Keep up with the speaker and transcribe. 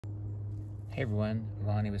Hey everyone,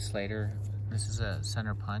 Lonnie with Slater. This is a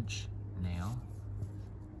center punch nail,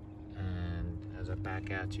 and as I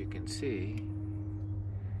back out you can see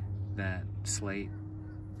that Slate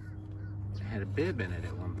had a bib in it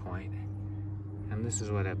at one point, and this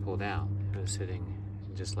is what I pulled out. It was sitting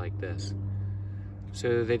just like this.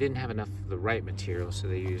 So they didn't have enough of the right material, so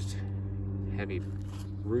they used heavy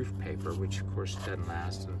roof paper, which of course doesn't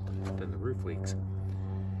last, and then the roof leaks.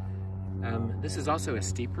 This is also a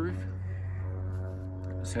steep roof,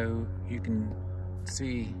 so you can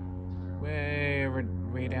see way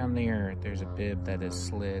down there, there's a bib that is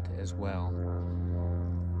slid as well.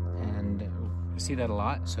 And I see that a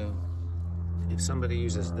lot, so if somebody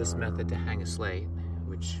uses this method to hang a slate,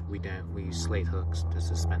 which we don't, we use slate hooks to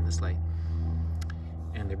suspend the slate,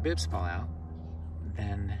 and their bibs fall out,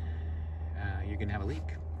 then you're gonna have a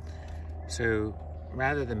leak. So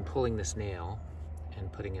rather than pulling this nail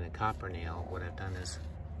and putting in a copper nail, what I've done is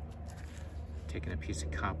taken a piece of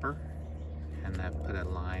copper and I've put a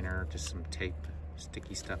liner, just some tape,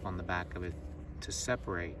 sticky stuff on the back of it to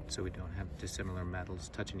separate so we don't have dissimilar metals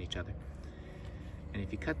touching each other. And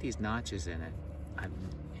if you cut these notches in it,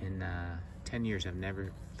 in 10 years I've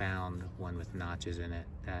never found one with notches in it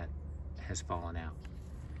that has fallen out.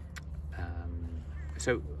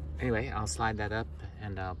 So anyway, I'll slide that up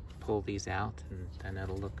and I'll pull these out, and then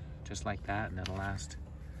it'll look just like that, and it'll last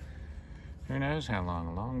who knows how long,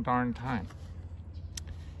 a long darn time.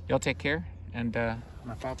 Y'all take care, and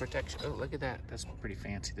my fall protection, oh look at that, that's pretty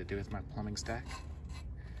fancy to do with my plumbing stack.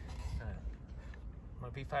 My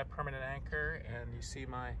V5 permanent anchor, and you see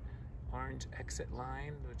my orange exit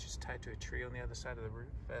line, which is tied to a tree on the other side of the roof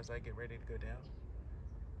as I get ready to go down.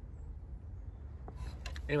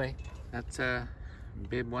 Anyway, that's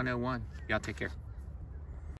Bib 101. Y'all take care.